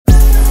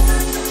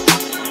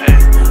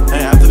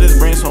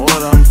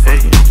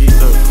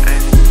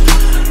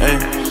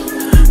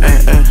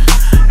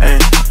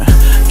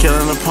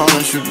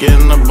bonus, you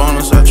getting a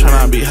bonus. I try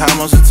not to be high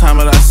most of the time,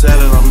 but I said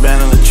it. I'm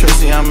banning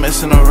electricity, I'm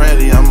missing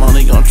already. I'm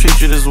only gonna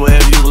treat you this way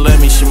if you let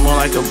me. She more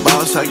like a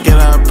boss, I get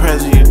her a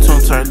present. You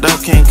tune turned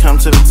up, can't come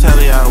to the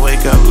telly. I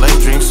wake up late,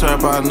 drink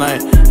syrup all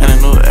night, and a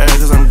new air,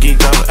 cause I'm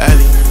geeked out with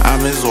Eddie. I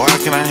miss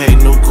walking, I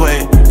hate new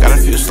Quay. Got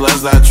a few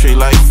sluts that I treat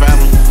like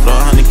family. Blow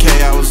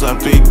 100K, I was up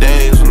big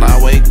days. When I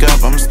wake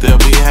up, I'm still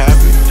be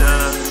happy.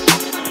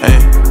 Hey,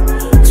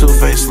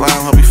 two-faced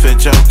slime, hope you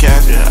fit your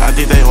casket. I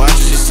think they watchin',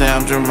 she say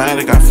I'm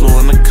dramatic. I flew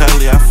in the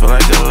Cutly, I feel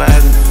like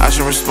Aladdin. I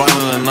should respond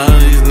to none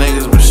of these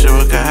niggas, but shit,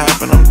 what could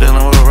happen? I'm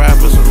dealing with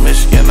rappers on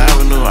Michigan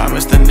Avenue. I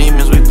miss the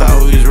Neiman's, we thought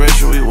we was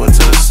rich when we went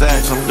to the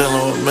Saks. I'm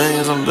dealing with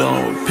millions, I'm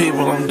dealing with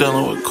people, I'm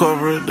dealing with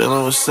corporate,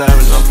 dealing with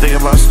savage. I'm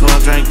thinking about school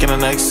and drink in the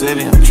next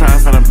city. I'm trying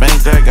to find a bank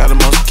that got the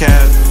most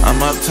cash.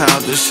 I'm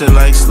uptown, this shit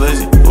like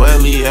Slizzy. Well,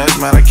 LES,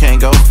 man, I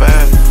can't go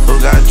fast. Who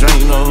got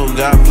drink, you know who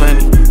got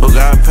plenty. Who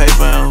got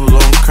paper and who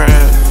gon'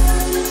 crash.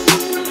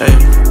 Hey,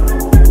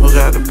 who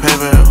got the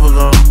paper and who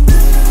gon'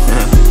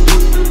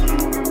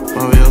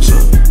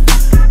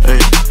 Hey,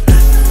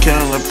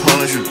 killing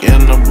opponents, you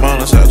getting a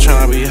bonus. I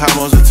try to be high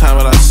most of the time,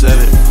 but I said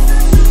it.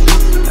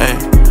 Hey,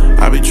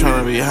 I be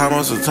trying to be high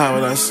most of the time,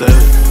 but I said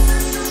it.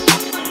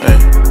 Hey,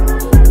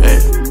 hey,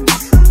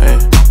 hey,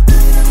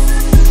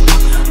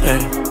 hey,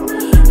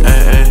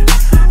 hey, hey,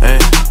 hey.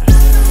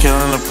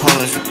 Killing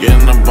opponents, you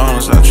getting a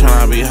bonus. I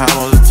try to be high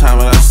most of the time,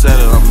 but I said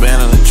it. I'm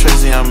banning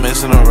electricity, I'm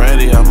missing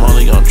already. I'm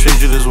only gonna treat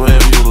you this way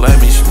if you let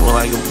me. She more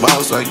like a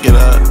boss, I get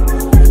up.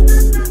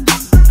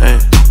 Hey,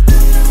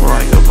 more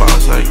like a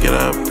boss, I get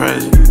up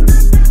present.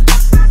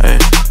 Hey,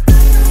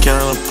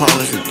 killing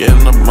opponents, you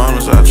getting a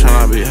bonus. I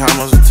try to be high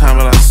most of the time,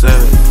 but I said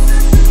it.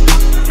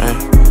 Hey,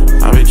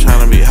 I be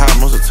trying to be hot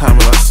most of the time,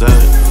 but I said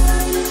it.